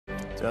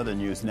To other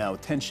news now,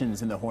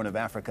 tensions in the Horn of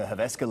Africa have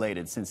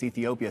escalated since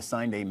Ethiopia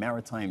signed a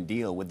maritime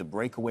deal with the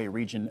breakaway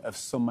region of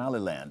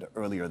Somaliland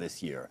earlier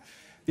this year.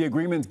 The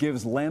agreement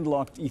gives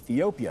landlocked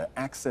Ethiopia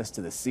access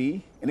to the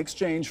sea in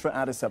exchange for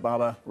Addis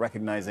Ababa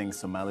recognizing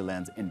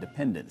Somaliland's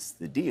independence.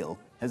 The deal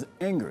has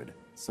angered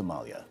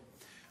Somalia.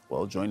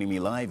 Well, joining me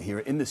live here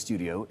in the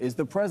studio is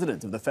the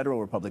President of the Federal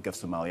Republic of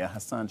Somalia,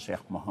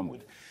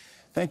 HassanSheikhMohamud.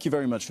 Thank you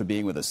very much for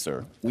being with us,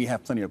 sir. We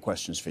have plenty of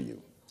questions for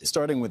you.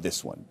 Starting with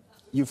this one.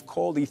 You've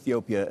called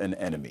Ethiopia an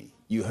enemy.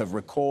 You have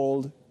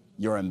recalled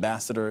your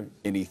ambassador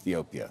in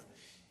Ethiopia.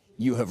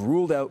 You have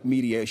ruled out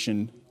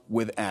mediation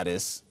with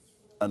Addis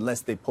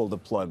unless they pull the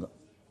plug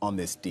on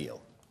this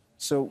deal.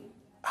 So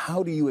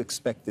how do you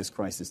expect this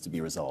crisis to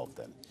be resolved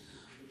then?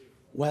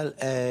 Well,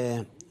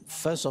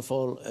 first of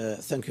all,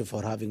 thank you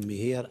for having me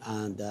here.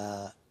 And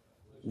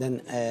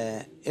then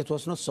it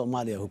was not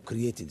Somalia who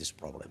created this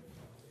problem.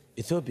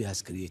 Ethiopia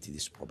has created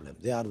this problem.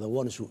 They are the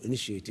ones who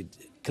initiated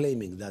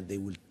claiming that they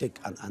will take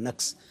and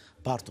annex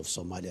part of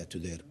Somalia to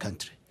their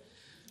country.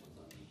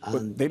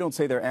 But they don't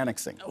say they're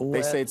annexing. Well,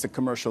 they say it's a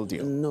commercial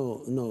deal.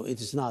 No, it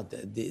is not.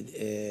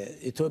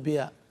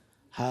 Ethiopia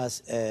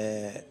has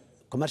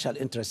commercial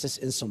interests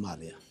in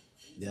Somalia.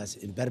 There's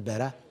in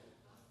Berbera.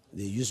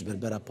 They use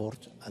Berbera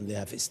port, and they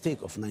have a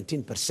stake of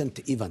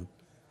 19% even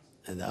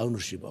in the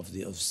ownership of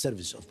the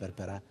service of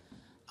Berbera.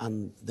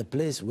 And the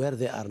place where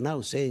they are now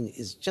saying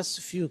is just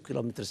a few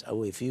kilometers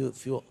away,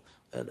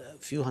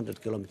 few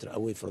hundred kilometers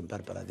away from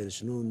Berbera. There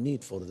is no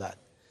need for that.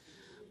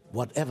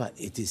 Whatever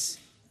it is,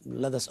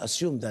 let us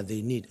assume that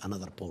they need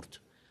another port.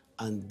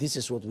 And this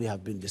is what we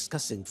have been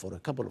discussing for a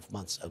couple of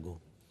months ago.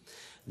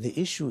 The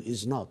issue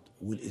is not,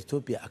 will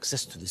Ethiopia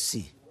access to the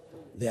sea?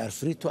 They are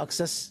free to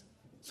access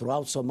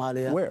throughout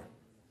Somalia. Where?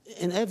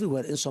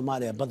 Everywhere in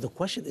Somalia. But the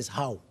question is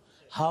how?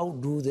 How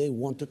do they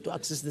want to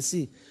access the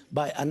sea?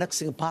 By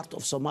annexing part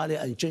of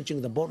Somalia and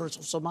changing the borders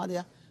of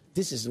Somalia?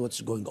 This is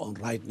what's going on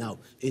right now.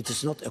 It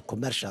is not a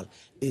commercial,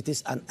 it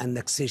is an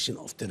annexation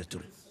of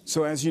territory.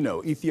 So as you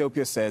know,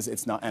 Ethiopia says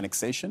it's not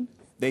annexation.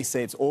 They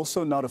say it's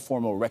also not a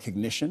formal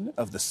recognition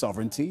of the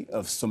sovereignty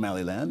of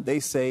Somaliland.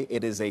 They say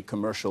it is a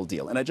commercial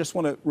deal. And I just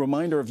want to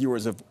remind our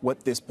viewers of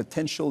what this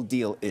potential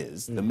deal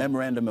is. The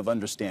memorandum of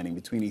understanding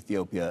between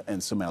Ethiopia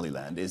and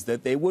Somaliland is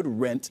that they would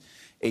rent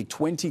a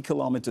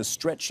 20-kilometer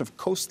stretch of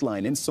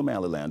coastline in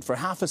Somaliland for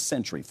half a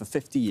century, for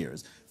 50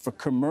 years, for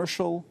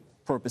commercial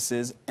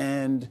purposes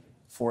and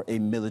for a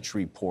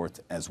military port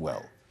as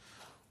well.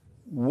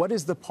 What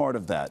is the part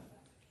of that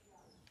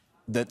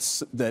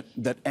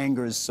that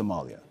angers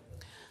Somalia?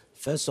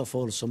 First of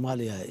all,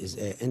 Somalia is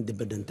an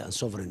independent and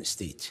sovereign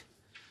state.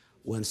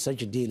 When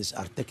such deals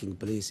are taking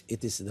place,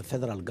 it is the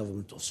federal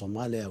government of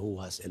Somalia who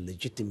has a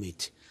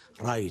legitimate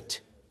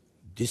right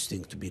this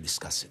thing to be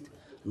discussed,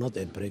 not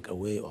a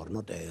breakaway or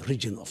not a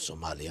region of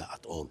Somalia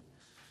at all.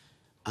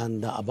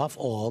 And above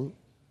all,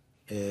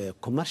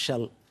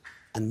 commercial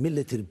and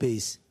military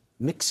base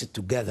mixed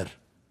together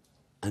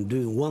and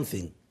doing one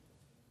thing,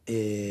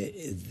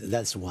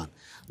 that's one.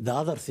 The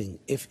other thing,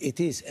 if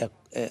it is a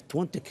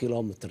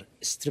 20-kilometer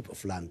strip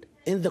of land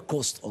in the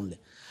coast only,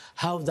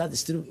 how that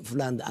strip of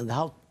land and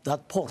how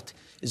that port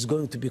is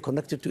going to be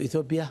connected to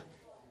Ethiopia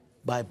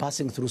by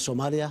passing through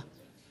Somalia,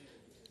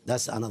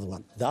 that's another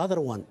one. The other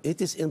one,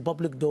 it is in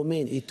public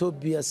domain.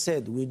 Ethiopia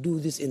said we do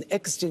this in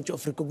exchange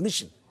of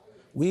recognition.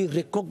 We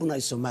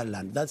recognize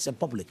Somaliland. That's a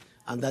public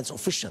and that's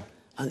official.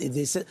 And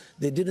they said,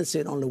 they didn't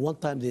say it only one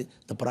time.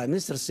 The Prime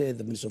Minister said,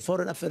 the Minister of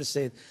Foreign Affairs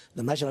said,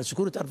 the National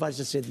Security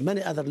Advisor said,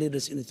 many other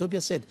leaders in Ethiopia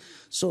said.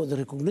 So the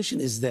recognition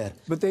is there.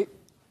 But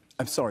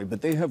I'm sorry,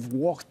 but they have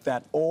walked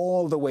that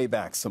all the way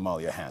back,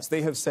 Somalia has.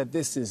 They have said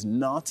this is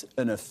not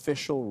an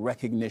official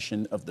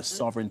recognition of the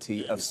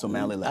sovereignty of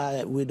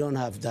Somaliland. We don't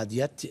have that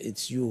yet.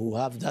 It's you who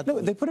have that. No,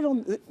 they put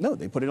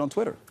it on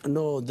Twitter.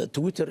 No, the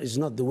Twitter is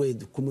not the way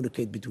to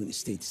communicate between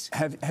states.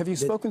 Have you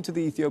spoken to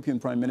the Ethiopian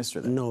Prime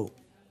Minister then? No.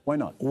 Why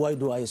not? Why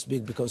do I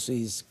speak? Because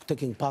he's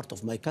taking part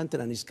of my country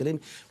and he's claiming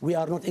we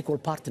are not equal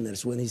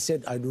partners. When he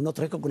said, I do not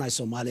recognize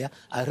Somalia,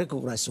 I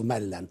recognize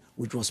Somaliland,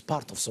 which was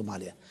part of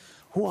Somalia.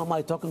 Who am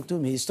I talking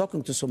to? He's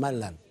talking to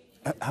Somaliland.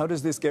 How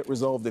does this get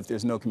resolved if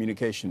there's no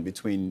communication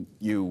between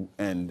you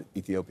and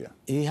Ethiopia?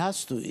 He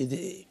has to.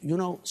 You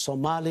know,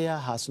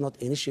 Somalia has not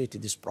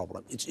initiated this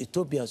problem. It's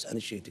Ethiopia has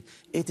initiated.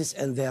 It is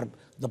in their,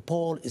 the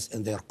ball is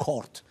in their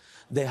court.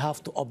 They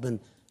have to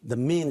open the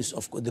means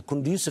of the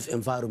conducive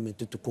environment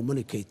to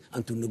communicate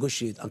and to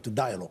negotiate and to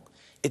dialogue.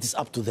 It is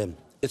up to them.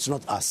 It's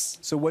not us.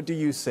 So what do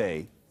you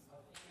say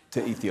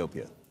to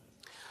Ethiopia?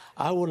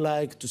 I would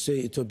like to say,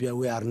 Ethiopia,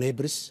 we are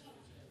neighbors.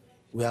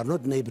 We are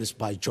not neighbors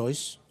by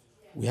choice.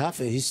 We have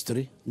a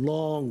history,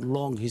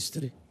 long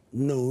history,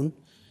 known.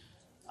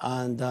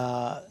 And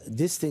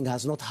this thing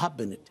has not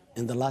happened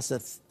in the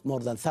last more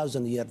than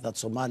 1,000 years that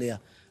Somalia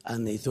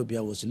and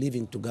Ethiopia was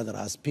living together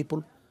as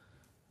people.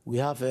 We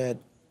have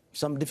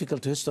some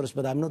difficult histories,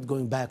 but I'm not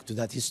going back to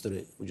that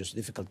history, which is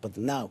difficult. But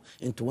now,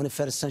 in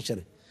 21st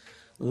century,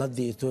 let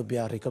the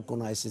Ethiopia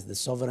recognizes the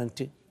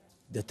sovereignty,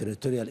 the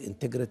territorial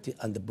integrity,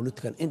 and the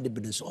political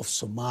independence of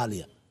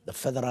Somalia, the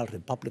Federal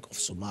Republic of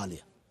Somalia.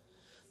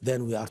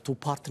 Then we are two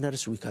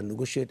partners. We can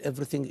negotiate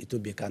everything.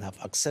 Ethiopia can have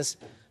access.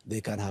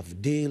 They can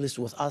have deals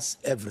with us,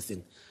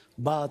 everything.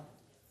 But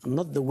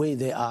not the way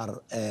they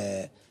are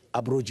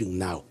approaching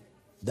now.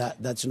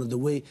 That's not the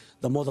way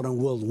the modern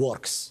world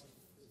works.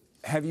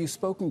 Have you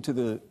spoken to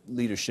the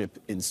leadership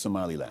in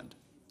Somaliland?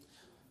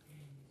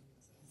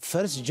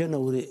 1st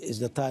January is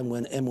the time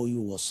when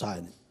MOU was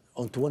signed.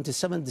 On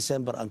 27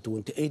 December and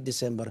 28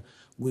 December,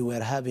 we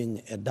were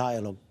having a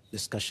dialogue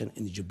discussion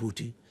in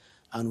Djibouti,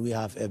 and we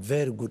have a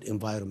very good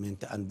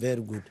environment and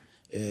very good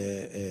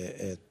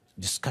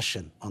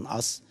discussion on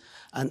us.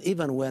 And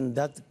even when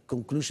that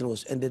conclusion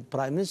was ended,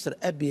 Prime Minister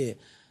Abiy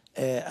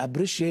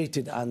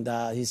appreciated, and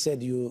he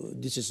said,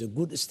 this is a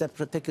good step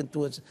taken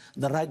towards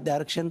the right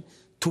direction.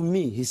 To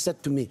me, he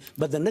said to me,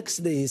 but the next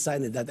day he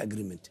signed that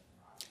agreement.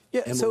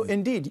 Yeah, MOU. so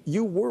indeed,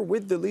 you were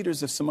with the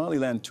leaders of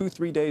Somaliland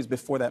 2-3 days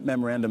before that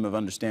memorandum of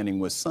understanding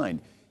was signed.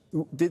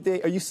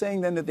 Are you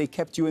saying then that they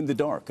kept you in the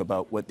dark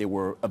about what they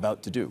were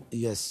about to do?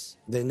 Yes,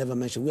 they never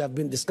mentioned. We have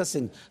been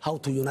discussing how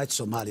to unite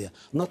Somalia,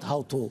 not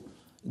how to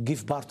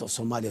give part of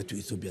Somalia to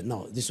Ethiopia.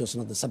 No, this was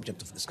not the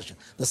subject of discussion.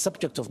 The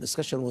subject of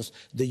discussion was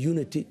the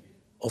unity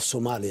of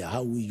Somalia,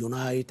 how we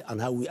unite and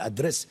how we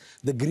address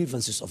the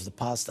grievances of the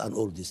past and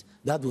all this.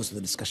 That was the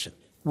discussion.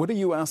 What are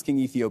you asking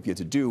Ethiopia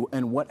to do,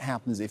 and what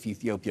happens if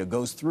Ethiopia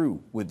goes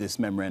through with this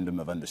memorandum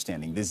of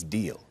understanding, this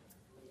deal?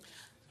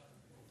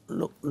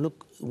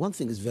 Look, one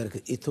thing is very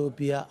clear.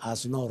 Ethiopia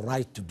has no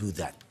right to do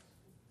that.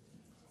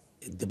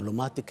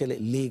 Diplomatically,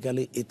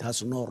 legally, it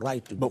has no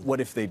right to do that. But what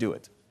if they do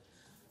it?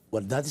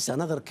 Well, that is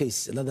another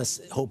case. Let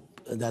us hope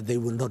that they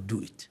will not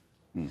do it.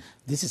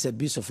 This is a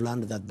piece of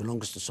land that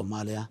belongs to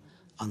Somalia,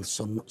 and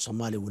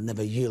Somalia will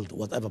never yield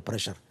whatever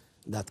pressure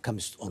that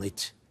comes on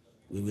it.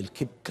 We will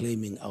keep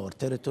claiming our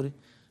territory,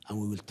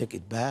 and we will take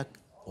it back,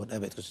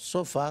 whatever it is.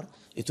 So far,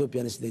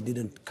 Ethiopians, they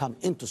didn't come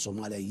into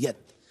Somalia yet,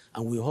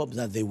 and we hope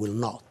that they will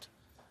not.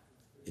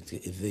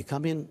 If they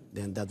come in,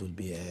 then that will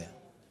be a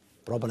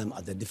problem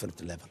at a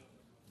different level.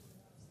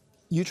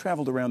 You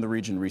traveled around the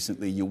region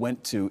recently. You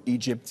went to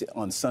Egypt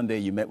on Sunday.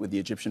 You met with the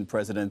Egyptian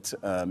president,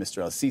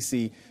 Mr.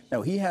 Al-Sisi.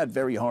 Now, he had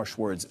very harsh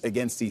words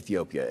against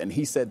Ethiopia, and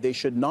he said they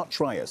should not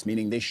try us,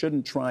 meaning they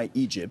shouldn't try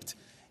Egypt,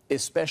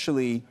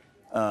 especially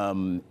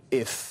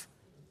if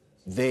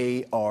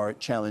they are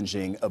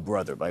challenging a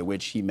brother, by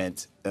which he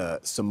meant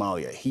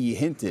Somalia. He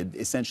hinted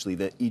essentially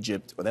that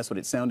Egypt, or that's what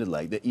it sounded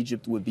like, that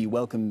Egypt would be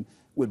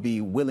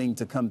willing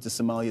to come to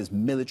Somalia's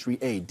military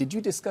aid. Did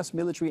you discuss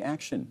military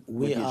action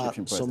with the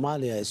Egyptian president?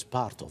 Somalia is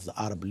part of the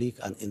Arab League,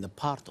 and in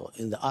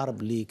the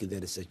Arab League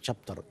there is a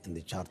chapter in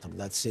the charter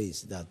that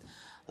says that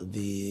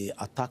the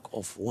attack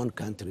of one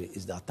country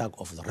is the attack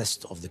of the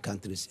rest of the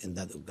countries in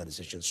that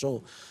organization.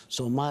 So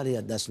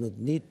Somalia does not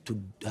need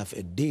to have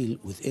a deal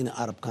with any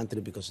Arab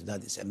country, because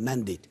that is a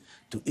mandate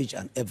to each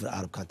and every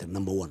Arab country,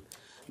 number one.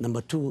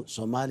 Number two,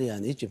 Somalia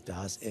and Egypt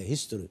has a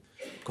history,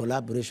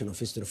 collaboration of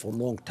history for a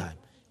long time.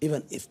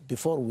 Even if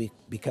before we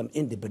became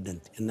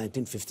independent in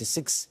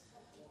 1956,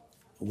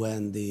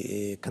 when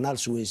the Canal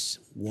Suez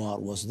War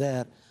was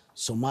there,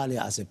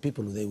 Somalia as a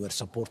people, they were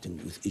supporting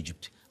with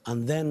Egypt.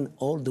 And then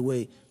all the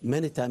way,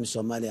 many times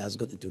Somalia has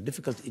got into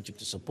difficulty, Egypt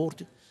to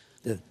support it.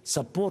 The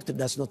support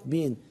does not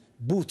mean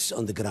boots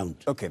on the ground.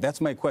 Okay, that's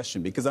my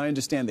question, because I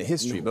understand the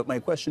history, but my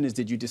question is,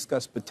 did you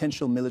discuss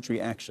potential military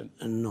action?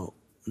 No.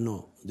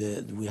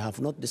 We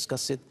have not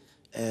discussed it.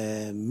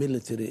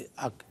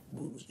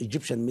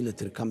 Egyptian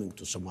military coming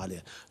to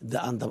Somalia.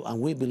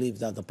 And we believe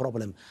that the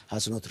problem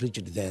has not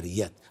reached there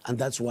yet. And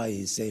that's why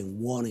he's saying,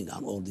 warning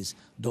and all this,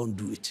 don't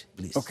do it,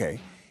 please. Okay.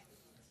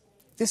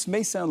 This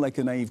may sound like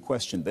a naive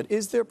question, but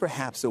is there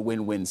perhaps a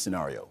win-win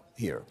scenario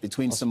here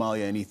between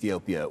Somalia and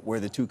Ethiopia where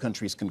the two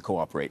countries can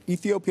cooperate?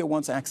 Ethiopia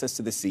wants access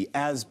to the sea,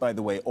 as, by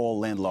the way, all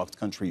landlocked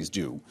countries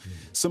do.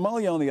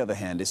 Somalia, on the other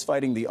hand, is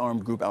fighting the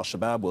armed group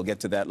Al-Shabaab. We'll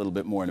get to that a little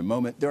bit more in a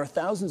moment. There are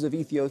thousands of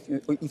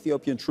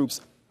Ethiopian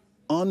troops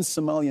on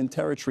Somalian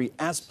territory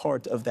as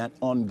part of that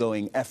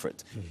ongoing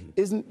effort.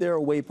 Isn't there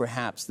a way,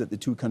 perhaps, that the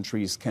two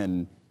countries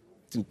can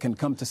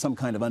come to some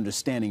kind of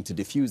understanding to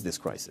diffuse this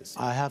crisis?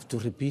 I have to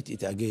repeat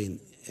it again.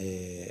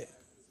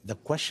 The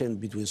question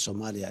between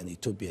Somalia and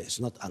Ethiopia is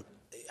not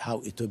how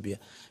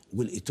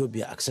will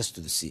Ethiopia access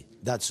to the sea.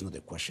 That's not the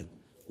question.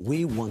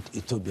 We want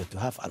Ethiopia to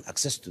have an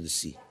access to the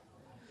sea.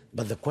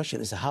 But the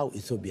question is how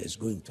Ethiopia is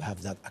going to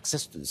have that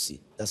access to the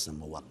sea. That's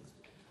number one.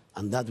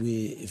 And that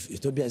if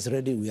Ethiopia is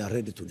ready, we are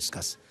ready to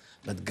discuss.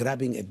 But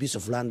grabbing a piece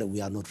of land,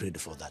 we are not ready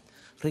for that.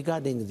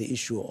 Regarding the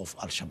issue of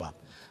Al-Shabaab,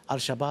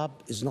 Al-Shabaab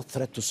is not a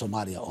threat to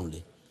Somalia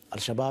only.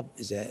 Al-Shabaab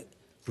is a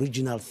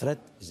regional threat,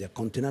 is a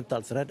continental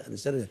threat, and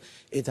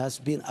it has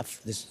been,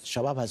 this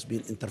Shabaab has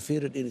been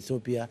interfered in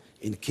Ethiopia,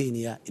 in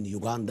Kenya, in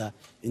Uganda,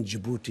 in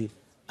Djibouti,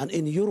 and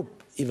in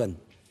Europe even.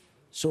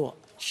 So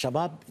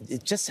Shabaab,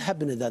 it just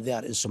happened that they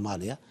are in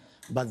Somalia,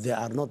 but they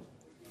are not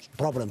a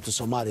problem to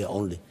Somalia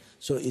only.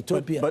 So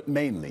Ethiopia, but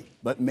mainly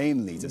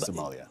to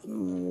Somalia.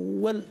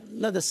 Well,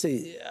 let us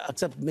say,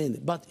 except mainly,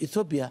 but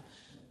Ethiopia,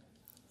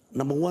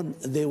 number one,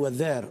 they were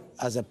there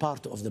as a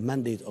part of the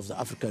mandate of the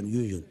African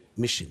Union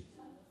mission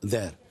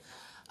there.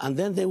 And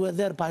then they were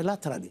there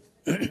bilaterally.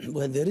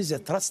 When there is a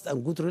trust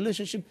and good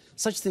relationship,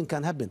 such thing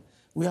can happen.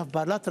 We have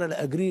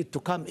bilaterally agreed to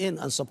come in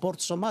and support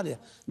Somalia.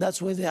 That's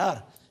where they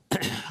are,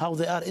 how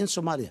they are in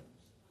Somalia.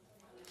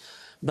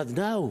 But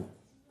now,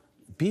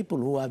 people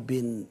who have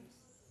been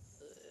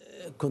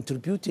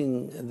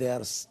contributing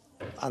theirs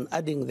and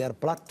adding their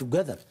blood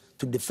together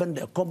to defend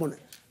a common,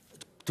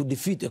 to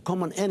defeat a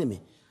common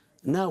enemy,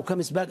 now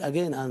comes back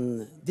again,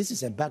 and this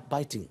is a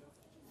backbiting.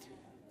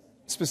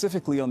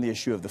 Specifically on the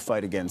issue of the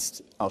fight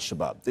against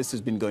Al-Shabaab, this has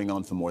been going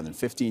on for more than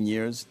 15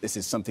 years. This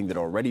is something that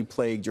already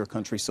plagued your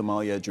country,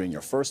 Somalia, during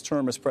your first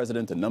term as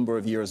president a number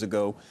of years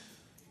ago.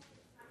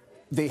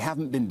 They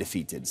haven't been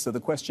defeated. So the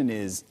question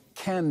is,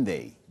 can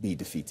they be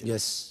defeated?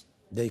 Yes,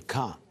 they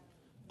can.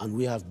 And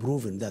we have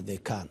proven that they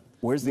can.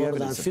 Where's the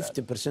evidence? More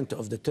than 50%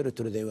 of the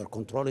territory they were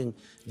controlling,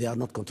 they are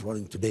not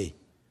controlling today.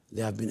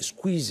 They have been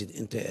squeezed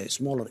into a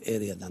smaller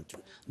area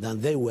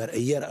than they were a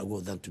year ago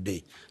than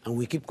today. And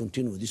we keep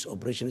continuing. This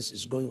operation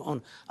is going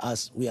on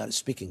as we are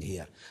speaking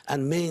here.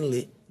 And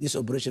mainly, these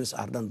operations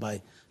are done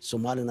by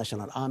Somali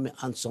National Army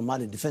and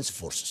Somali Defense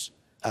Forces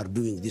are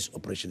doing these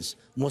operations,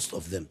 most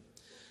of them.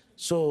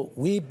 So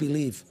we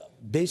believe,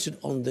 based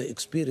on the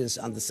experience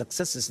and the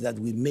successes that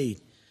we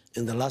made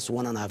in the last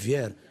 1.5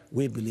 years,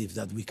 we believe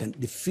that we can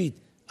defeat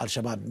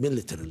Al-Shabaab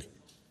militarily.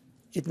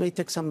 It may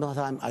take some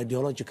time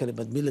ideologically,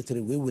 but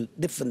militarily, we will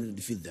definitely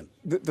defeat them.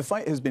 The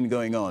fight has been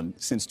going on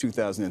since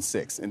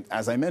 2006. And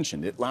as I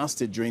mentioned, it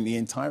lasted during the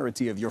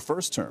entirety of your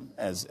first term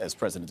as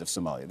president of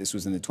Somalia. This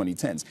was in the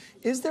 2010s.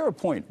 Is there a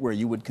point where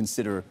you would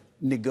consider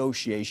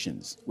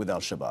negotiations with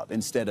Al-Shabaab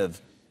instead of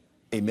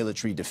a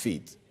military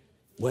defeat?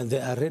 When they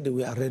are ready,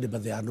 we are ready,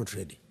 but they are not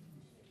ready.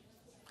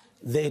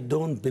 They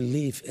don't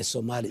believe a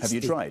Somali state. Have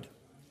you tried?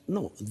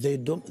 No, they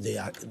don't.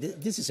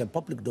 This is a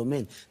public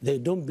domain. They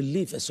don't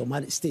believe a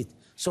Somali state.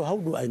 So how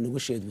do I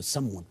negotiate with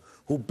someone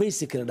who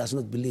basically does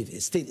not believe a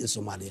state in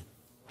Somalia?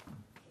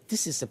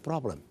 This is a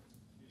problem.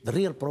 The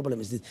real problem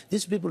is this.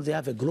 These people, they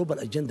have a global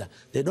agenda.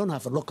 They don't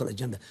have a local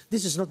agenda.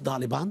 This is not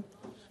Taliban,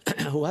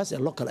 who has a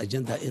local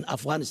agenda in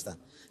Afghanistan.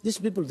 These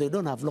people, they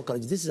don't have local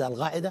agenda. This is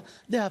Al-Qaeda.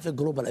 They have a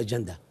global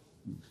agenda.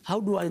 How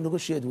do I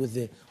negotiate with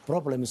the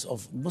problems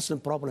of Muslim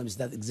problems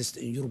that exist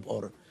in Europe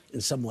or in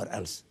somewhere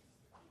else?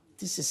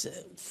 This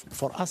is,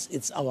 for us,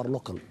 it's our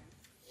local.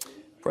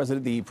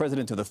 The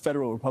President of the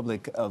Federal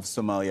Republic of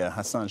Somalia,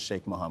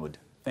 HassanSheikhMohamud,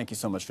 thank you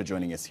so much for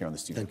joining us here on the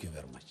studio. Thank you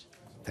very much.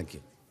 Thank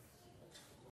you.